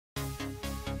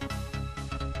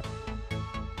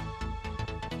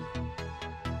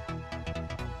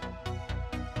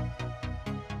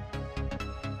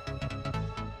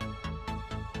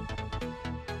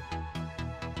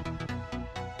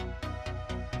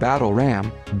Battle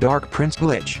Ram, Dark Prince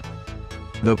glitch.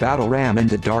 The Battle Ram and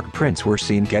the Dark Prince were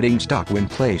seen getting stuck when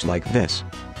placed like this.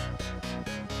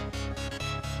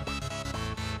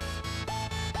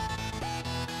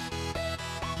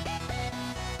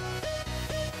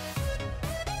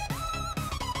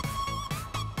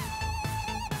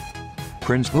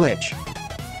 Prince glitch.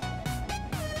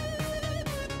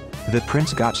 The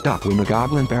prince got stuck when the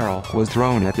goblin barrel was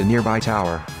thrown at the nearby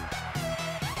tower.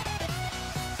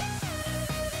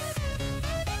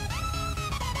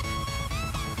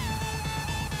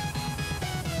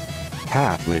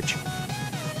 Path glitch.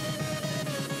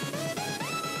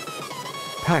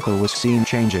 Packle was seen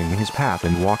changing his path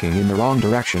and walking in the wrong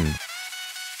direction.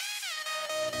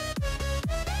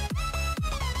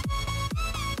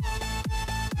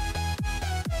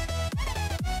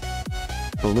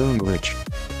 Balloon glitch.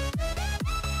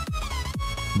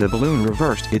 The balloon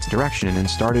reversed its direction and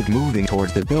started moving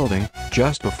towards the building,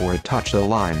 just before it touched the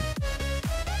line.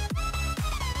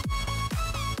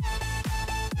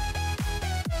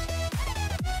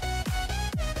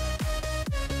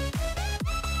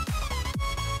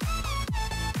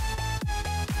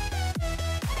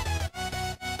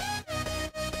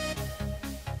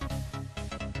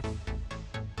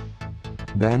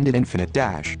 Bandit infinite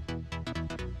dash.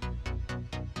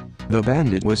 The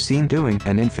bandit was seen doing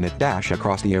an infinite dash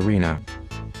across the arena.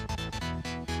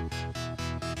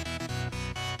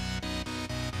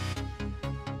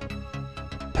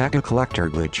 Packle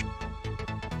collector glitch.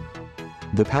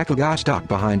 The Packle got stuck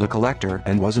behind a collector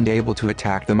and wasn't able to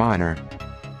attack the miner.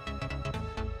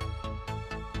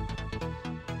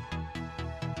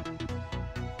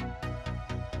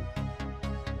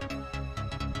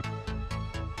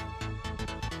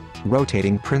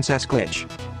 Rotating princess glitch.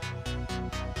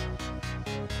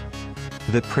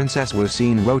 The princess was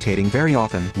seen rotating very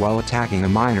often while attacking a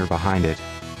miner behind it.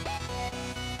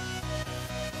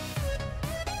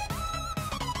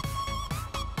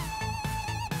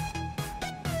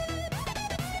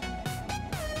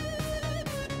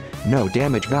 No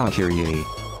damage Valkyrie.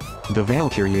 The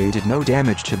Valkyrie did no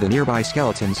damage to the nearby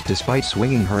skeletons despite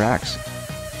swinging her axe.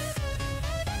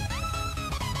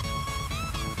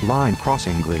 Line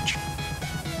crossing glitch.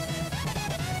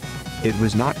 It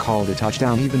was not called a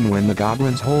touchdown even when the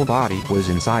goblin's whole body was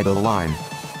inside the line.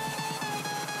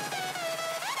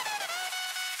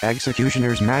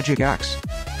 Executioner's magic axe.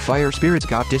 Fire spirits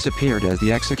got disappeared as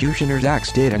the executioner's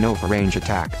axe did an over-range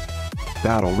attack.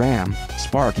 Battle Ram,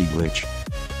 Sparky glitch.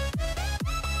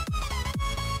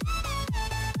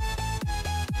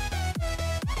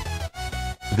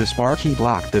 The Sparky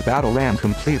blocked the Battle Ram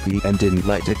completely and didn't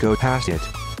let it go past it.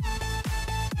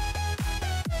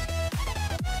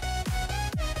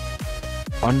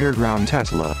 Underground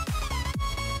Tesla.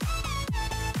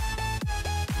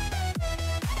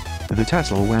 The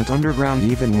Tesla went underground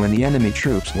even when the enemy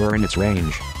troops were in its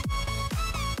range.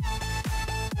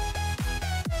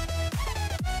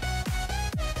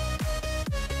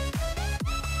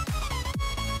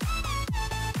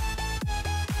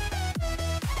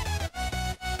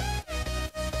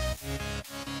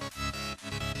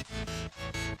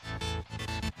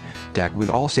 Deck with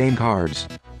all same cards.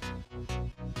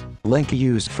 Link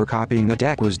used for copying a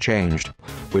deck was changed,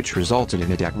 which resulted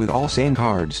in a deck with all same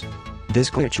cards. This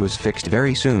glitch was fixed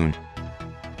very soon.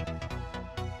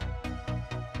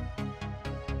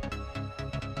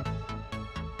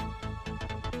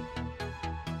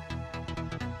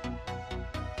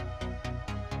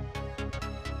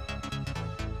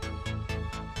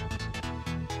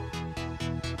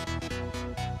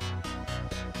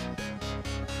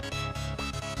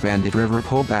 Bandit River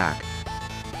pullback.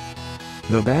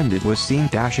 The bandit was seen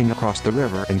dashing across the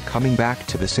river and coming back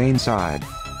to the same side.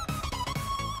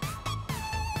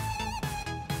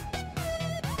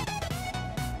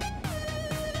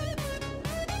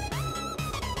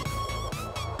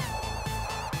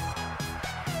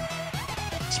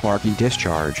 Sparky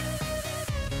discharge.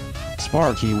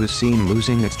 Sparky was seen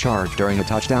losing its charge during a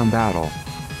touchdown battle.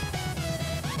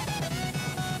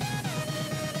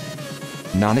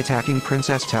 Non-attacking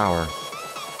Princess Tower.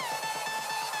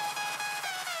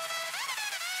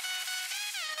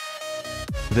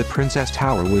 The Princess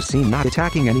Tower was seen not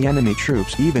attacking any enemy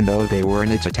troops even though they were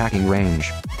in its attacking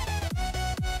range.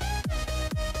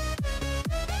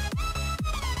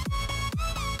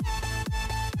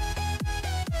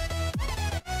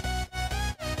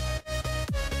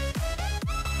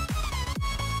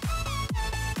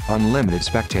 Unlimited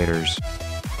spectators.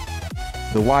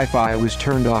 The Wi-Fi was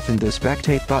turned off and the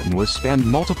spectate button was spammed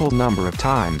multiple number of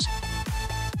times.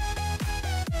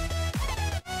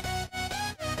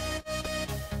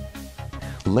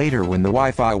 Later, when the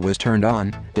Wi-Fi was turned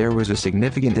on, there was a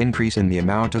significant increase in the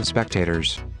amount of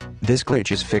spectators. This glitch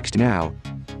is fixed now.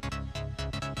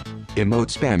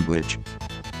 Emote spam glitch.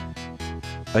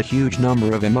 A huge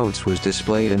number of emotes was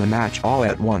displayed in a match all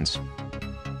at once.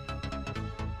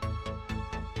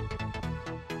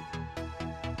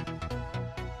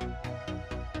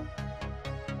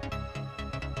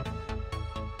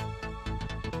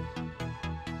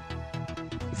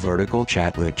 Vertical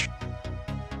chat glitch.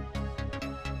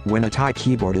 When a Thai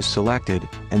keyboard is selected,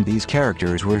 and these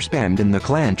characters were spammed in the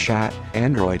clan chat,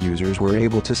 Android users were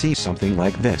able to see something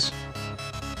like this.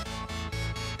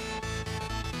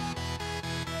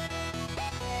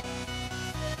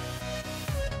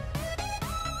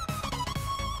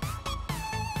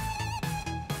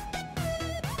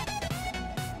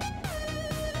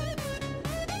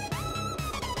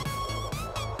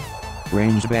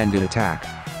 Ranged bandit attack.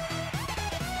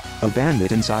 A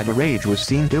bandit inside a rage was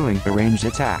seen doing a ranged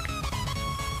attack.